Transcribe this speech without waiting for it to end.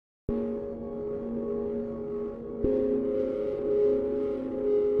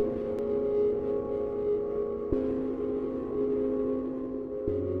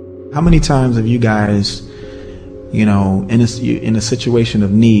How many times have you guys, in a situation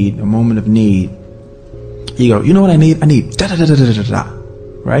of need, a moment of need, you go, you know what I need? I need da da da da da da da,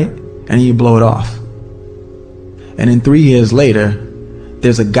 right? And you blow it off. And then 3 years later,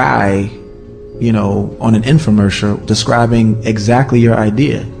 there's a guy, on an infomercial describing exactly your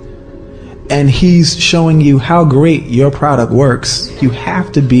idea. And he's showing you how great your product works. You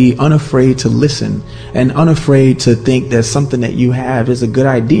have to be unafraid to listen and unafraid to think that something that you have is a good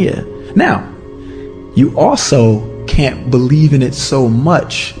idea. Now, you also can't believe in it so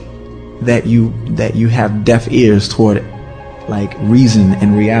much that you have deaf ears toward it, like reason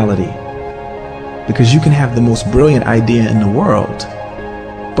and reality. Because you can have the most brilliant idea in the world,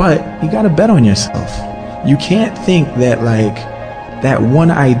 but you gotta bet on yourself. You can't think that that one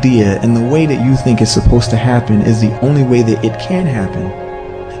idea and the way that you think it's supposed to happen is the only way that it can happen.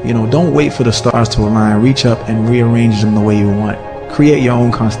 Don't wait for the stars to align. Reach up and rearrange them the way you want. Create your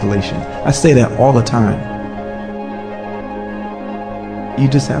own constellation. I say that all the time. You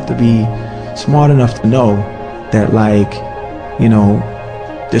just have to be smart enough to know that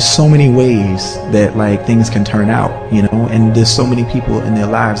there's so many ways that things can turn out, and there's so many people in their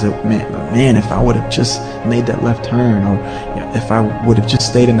lives that, man, if I would have just made that left turn, or if I would have just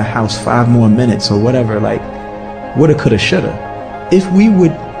stayed in the house 5 more minutes or whatever, woulda, coulda, shoulda. If we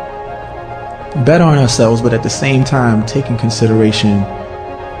would bet on ourselves, but at the same time take in consideration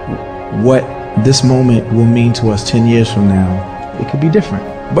what this moment will mean to us 10 years from now, it could be different.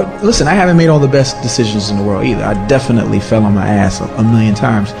 But listen, I haven't made all the best decisions in the world either. I definitely fell on my ass a million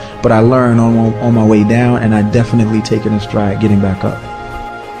times, but I learned on my way down, and I definitely take it in stride getting back up.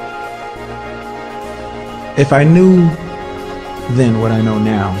 If I knew then what I know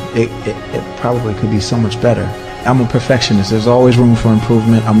now, it probably could be so much better. I'm a perfectionist. There's always room for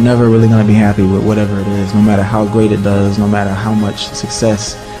improvement. I'm never really going to be happy with whatever it is, no matter how great it does, no matter how much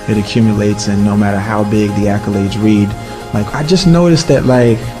success it accumulates, and no matter how big the accolades read. I just noticed that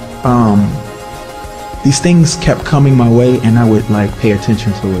these things kept coming my way, and I would pay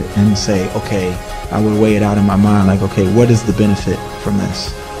attention to it and say, okay, I would weigh it out in my mind, okay, what is the benefit from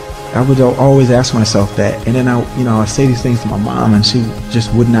this? I would always ask myself that, and then I say these things to my mom, and she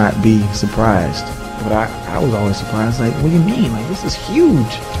just would not be surprised. But I was always surprised, what do you mean? This is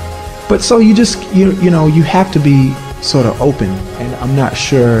huge. But so you just, you have to be sort of open, and I'm not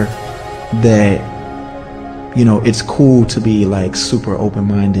sure that it's cool to be super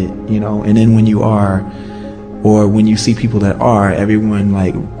open-minded, and then when you are, or when you see people that are, everyone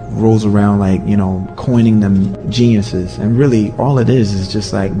rolls around coining them geniuses, and really all it is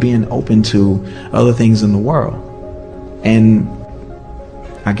just being open to other things in the world. And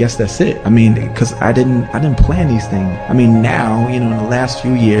I guess that's it. Because I didn't plan these things. Now, in the last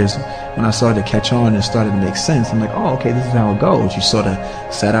few years, when I started to catch on and it started to make sense, I'm like, oh, okay, this is how it goes. You sort of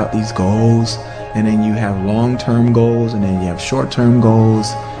set out these goals, and then you have long-term goals, and then you have short-term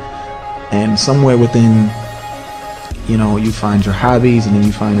goals, and somewhere within, you find your hobbies, and then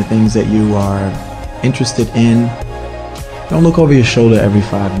you find the things that you are interested in. Don't look over your shoulder every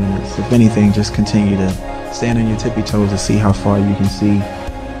 5 minutes. If anything, just continue to stand on your tippy toes to see how far you can see,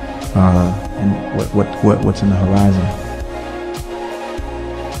 and what's in the horizon.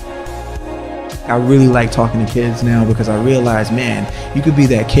 I really like talking to kids now, because I realize, man, you could be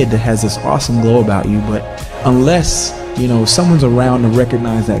that kid that has this awesome glow about you, but unless, someone's around to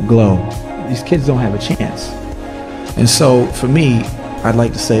recognize that glow, these kids don't have a chance. And so for me, I'd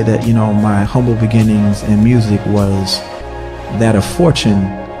like to say that, my humble beginnings in music was that of fortune,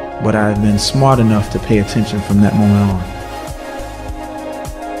 but I've been smart enough to pay attention from that moment on.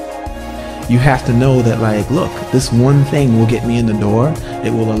 You have to know that look, this one thing will get me in the door.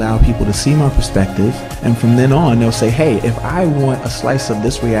 It will allow people to see my perspective, and from then on they'll say, hey, if I want a slice of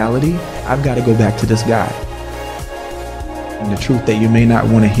this reality, I've got to go back to this guy. And the truth that you may not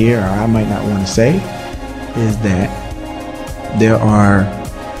want to hear, or I might not want to say, is that there are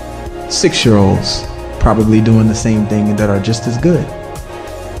 6-year-olds probably doing the same thing that are just as good.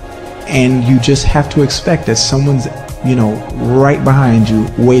 And you just have to expect that someone's right behind you,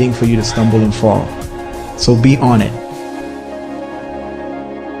 waiting for you to stumble and fall. So be on it.